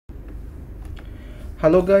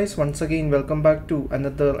Hello guys, once again welcome back to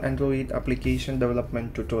another Android application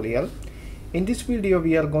development tutorial. In this video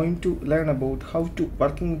we are going to learn about how to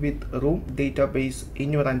working with Room database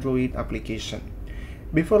in your Android application.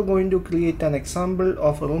 Before going to create an example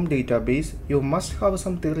of Room database, you must have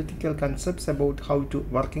some theoretical concepts about how to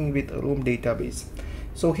working with Room database.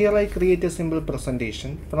 So here I create a simple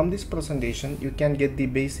presentation. From this presentation you can get the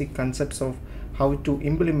basic concepts of how to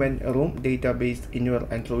implement a Room database in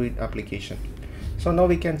your Android application. So now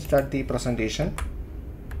we can start the presentation.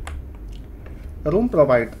 Room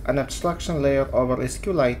provides an abstraction layer over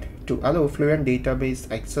SQLite to allow fluent database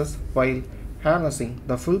access while harnessing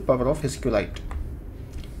the full power of SQLite.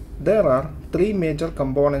 There are three major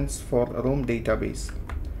components for Room database.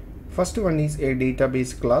 First one is a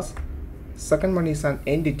database class. Second one is an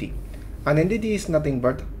entity. An entity is nothing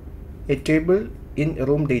but a table in a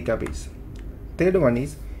Room database. Third one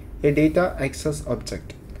is a data access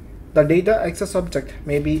object. The data access object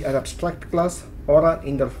may be an abstract class or an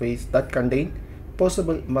interface that contain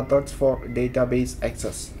possible methods for database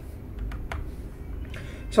access.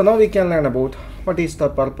 So now we can learn about what is the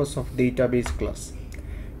purpose of database class.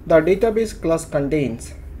 The database class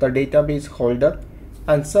contains the database holder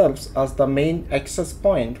and serves as the main access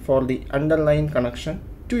point for the underlying connection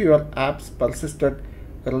to your app's persisted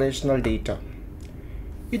relational data.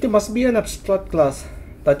 It must be an abstract class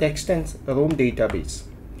that extends a Room database.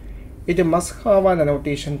 It must have an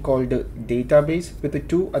annotation called database with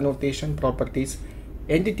two annotation properties,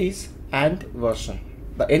 entities and version.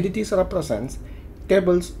 The entities represents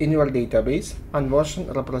tables in your database and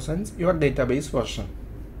version represents your database version.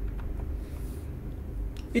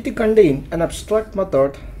 It contains an abstract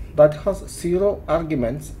method that has 0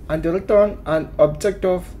 arguments and return an object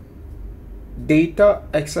of data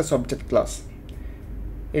access object class.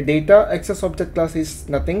 A data access object class is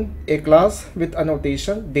nothing, a class with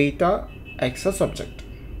annotation data access object.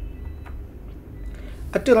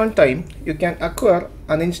 At runtime, you can acquire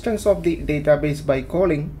an instance of the database by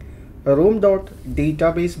calling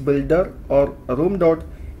room.databaseBuilder or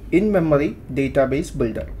room.inmemory database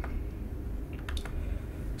builder.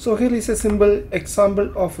 So here is a simple example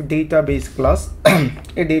of database class.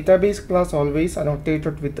 A database class always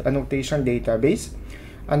annotated with annotation database,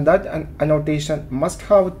 and that annotation must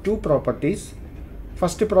have two properties.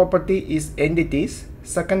 First property is entities,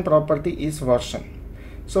 second property is version.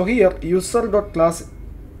 So here user.class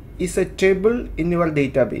is a table in your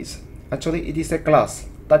database. Actually it is a class.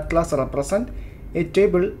 That class represents a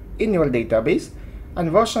table in your database,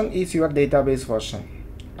 and version is your database version.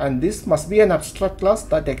 And this must be an abstract class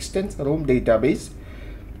that extends Room database,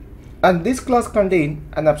 and this class contains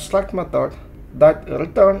an abstract method that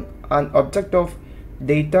returns an object of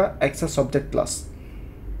data access object class.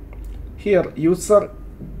 Here user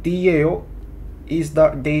DAO is the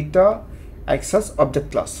data access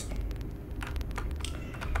object class.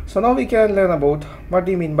 So now we can learn about what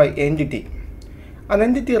we mean by entity. An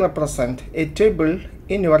entity represents a table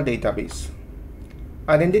in your database.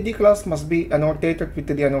 An entity class must be annotated with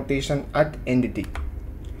the annotation @entity.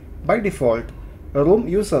 By default, Room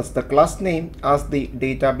uses the class name as the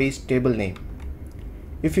database table name.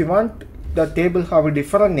 If you want the table have a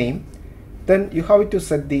different name, then you have to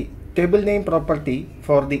set the table name property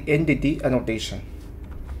for the entity annotation.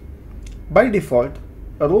 By default,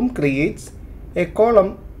 Room creates a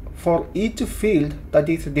column for each field that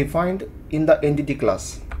is defined in the entity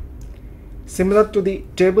class. Similar to the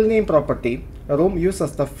table name property, Room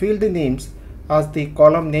uses the field names as the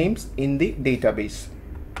column names in the database.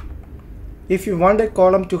 If you want a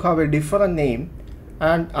column to have a different name,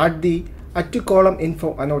 and add the @column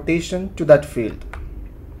info annotation to that field.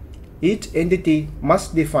 Each entity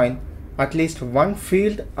must define at least one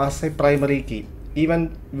field as a primary key.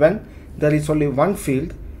 Even when there is only one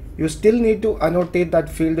field, you still need to annotate that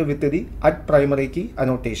field with the @primary key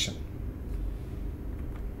annotation.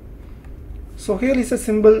 So here is a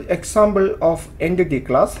simple example of entity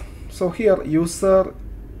class. So here user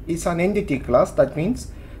is an entity class. That means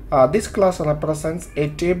this class represents a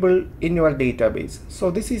table in your database.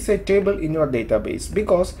 So this is a table in your database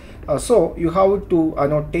because so you have to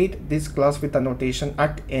annotate this class with annotation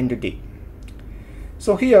 @entity.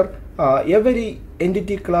 So here every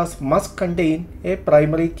entity class must contain a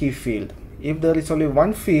primary key field. If there is only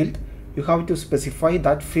one field, you have to specify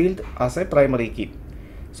that field as a primary key.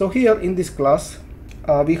 So here in this class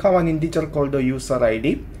we have an integer called the user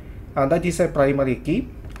ID, and that is a primary key.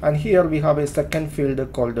 And here we have a second field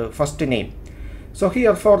called first name. So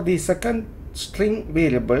here for the second string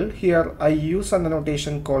variable, here I use an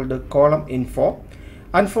annotation called column info,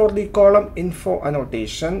 and for the column info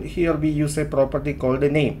annotation, here we use a property called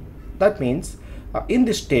name. That means in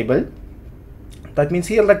this table That means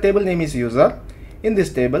here the table name is user. In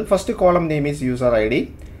this table, first column name is user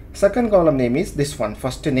ID, second column name is this one,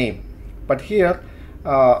 first name. But here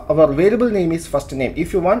our variable name is first name.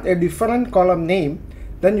 If you want a different column name,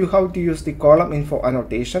 then you have to use the column info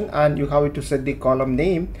annotation, and you have to set the column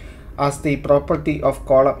name as the property of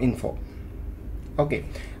column info. Okay,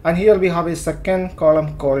 and here we have a second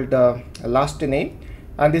column called last name,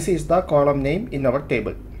 and this is the column name in our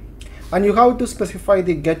table. And you have to specify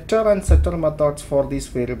the getter and setter methods for these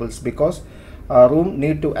variables, because room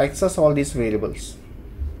need to access all these variables.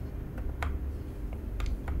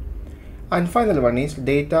 And final one is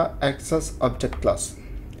data access object class.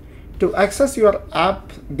 To access your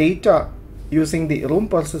app data using the room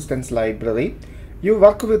persistence library, you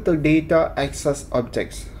work with the data access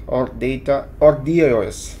objects or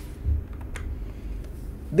DAOs.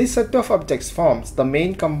 This set of objects forms the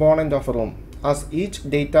main component of room, as each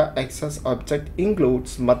data access object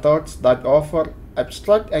includes methods that offer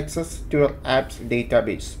abstract access to your app's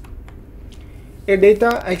database. A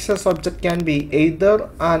data access object can be either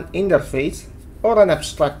an interface or an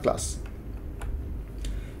abstract class.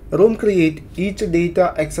 Room create each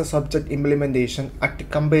data access object implementation at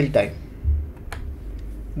compile time.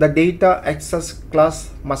 The data access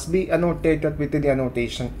class must be annotated with the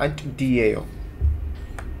annotation at DAO.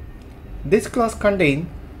 This class contains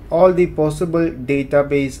all the possible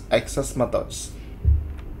database access methods.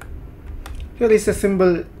 Here is a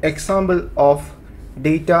simple example of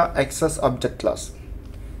data access object class.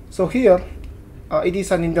 So here it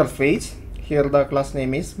is an interface. Here the class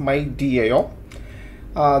name is myDAO.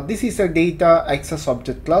 This is a data access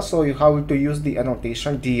object class, so you have to use the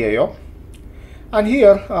annotation DAO. And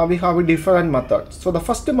here we have a different method. So the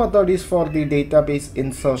first method is for the database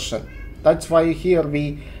insertion. That's why here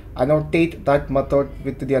we annotate that method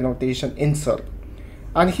with the annotation insert.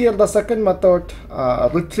 And here the second method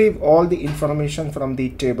retrieve all the information from the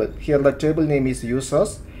table. Here the table name is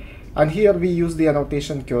users, and here we use the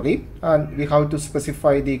annotation query, and we have to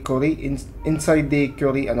specify the query inside the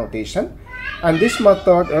query annotation. And this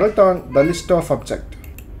method return the list of object.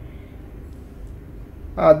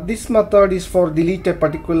 This method is for delete a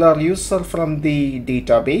particular user from the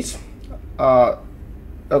database.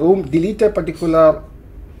 Room delete a particular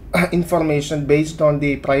information based on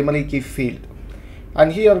the primary key field.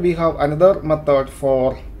 And here we have another method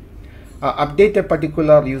for update a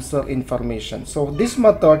particular user information. So this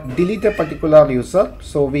method delete a particular user,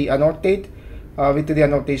 so we annotate with the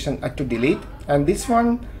annotation at to delete, and this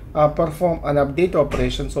one perform an update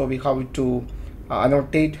operation, so we have to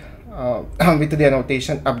annotate with the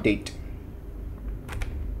annotation update.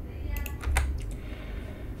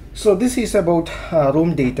 So this is about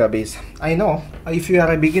room database. I know if you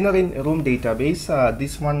are a beginner in room database,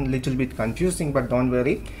 this one little bit confusing, but don't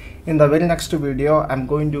worry. In the very next video, I'm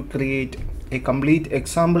going to create a complete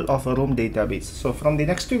example of a room database. So from the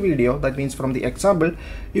next video, that means from the example,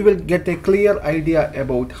 you will get a clear idea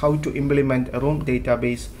about how to implement a room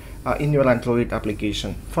database in your Android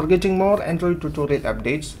application. For getting more Android tutorial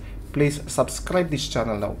updates, please subscribe this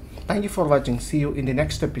channel now. Thank you for watching. See you in the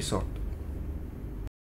next episode.